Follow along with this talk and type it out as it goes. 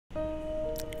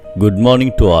Good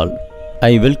morning to all.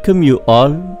 I welcome you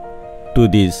all to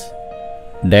this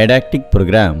didactic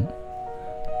program,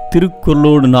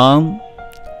 Thirukkuralodu Naam,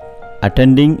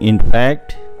 attending in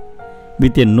fact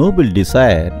with a noble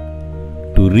desire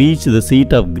to reach the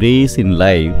seat of grace in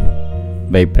life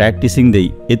by practicing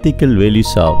the ethical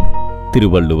values of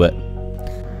Thiruvalluvara.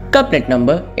 Couplet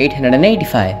number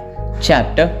 885,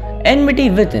 chapter Enmity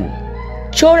Within.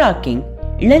 Chola king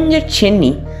Ilanjar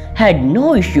Chenni had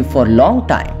no issue for a long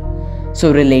time.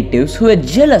 So relatives who were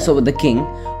jealous over the king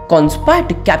conspired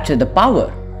to capture the power.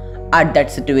 At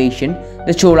that situation,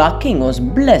 the Chola king was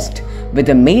blessed with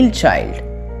a male child.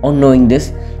 On knowing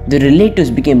this, the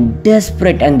relatives became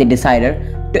desperate and they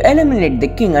decided to eliminate the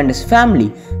king and his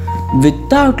family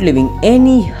without leaving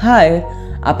any heir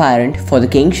apparent for the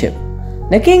kingship.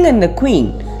 The king and the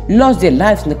queen lost their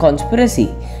lives in the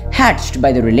conspiracy hatched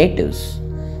by the relatives.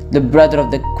 The brother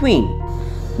of the queen,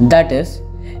 that is,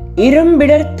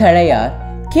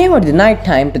 Thirukkuralodu came at the night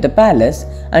time to the palace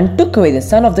and took away the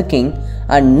son of the king,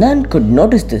 and none could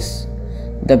notice this.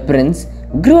 The prince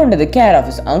grew under the care of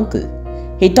his uncle.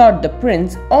 He taught the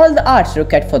prince all the arts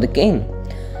required for the king.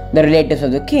 The relatives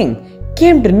of the king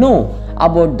came to know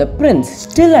about the prince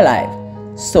still alive,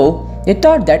 so they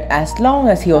thought that as long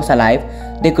as he was alive,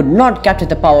 they could not capture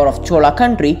the power of Chola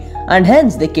country, and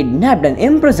hence they kidnapped and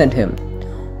imprisoned him.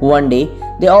 One day,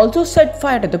 they also set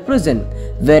fire to the prison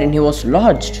wherein he was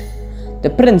lodged. The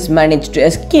prince managed to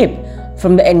escape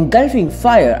from the engulfing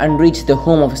fire and reach the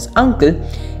home of his uncle,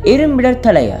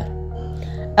 Thirukkuralodu.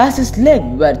 As his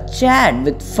legs were charred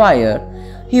with fire,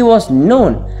 he was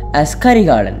known as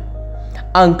Karigalan.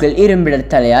 Uncle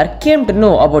Thirukkuralodu came to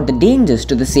know about the dangers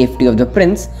to the safety of the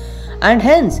prince, and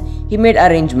hence he made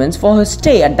arrangements for his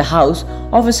stay at the house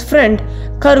of his friend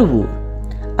Karuvur.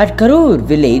 At Karuvur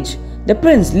village, the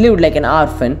prince lived like an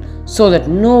orphan so that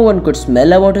no one could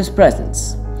smell about his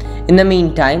presence. In the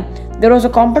meantime, there was a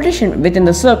competition within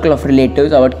the circle of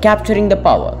relatives about capturing the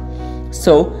power.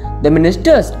 So, the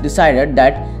ministers decided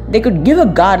that they could give a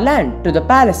garland to the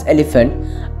palace elephant,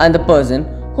 and the person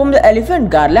whom the elephant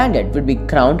garlanded would be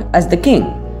crowned as the king.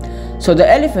 So the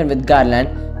elephant with garland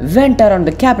went around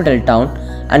the capital town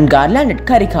and garlanded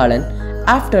Karikalan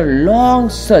after a long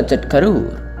search at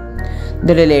Karur.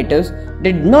 The relatives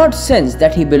did not sense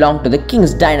that he belonged to the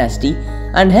king's dynasty,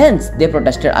 and hence they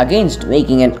protested against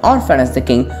making an orphan as the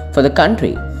king for the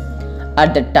country.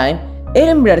 At that time,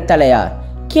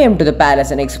 Thirukkuralodu came to the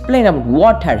palace and explained about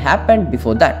what had happened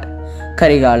before that.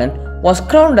 Karigalan was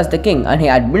crowned as the king and he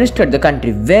administered the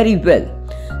country very well.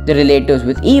 The relatives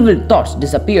with evil thoughts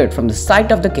disappeared from the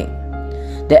sight of the king.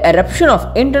 The eruption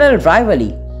of internal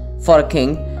rivalry for a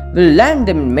king will land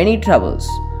them in many troubles.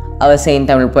 Our saint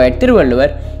Tamil poet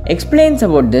Thiruvalluvara explains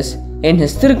about this in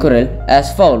his Thirukkural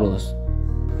as follows.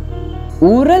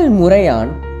 Ural Murayan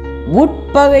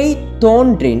Utpagai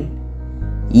Thondrin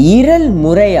Iral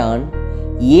Murayan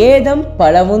Yedam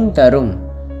Palavun Tarum.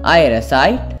 I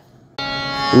recite.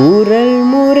 Ural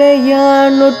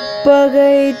Murayan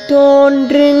Utpagai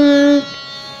Thondrin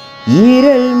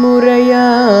Iral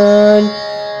Murayan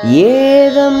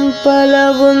Yedam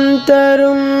Palavun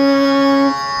Tarum.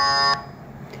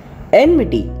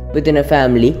 Enmity within a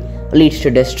family leads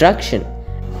to destruction.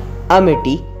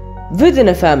 Amity within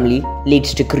a family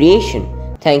leads to creation.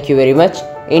 Thank you very much.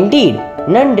 Indeed.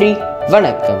 Nandri.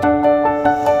 Vanakkam.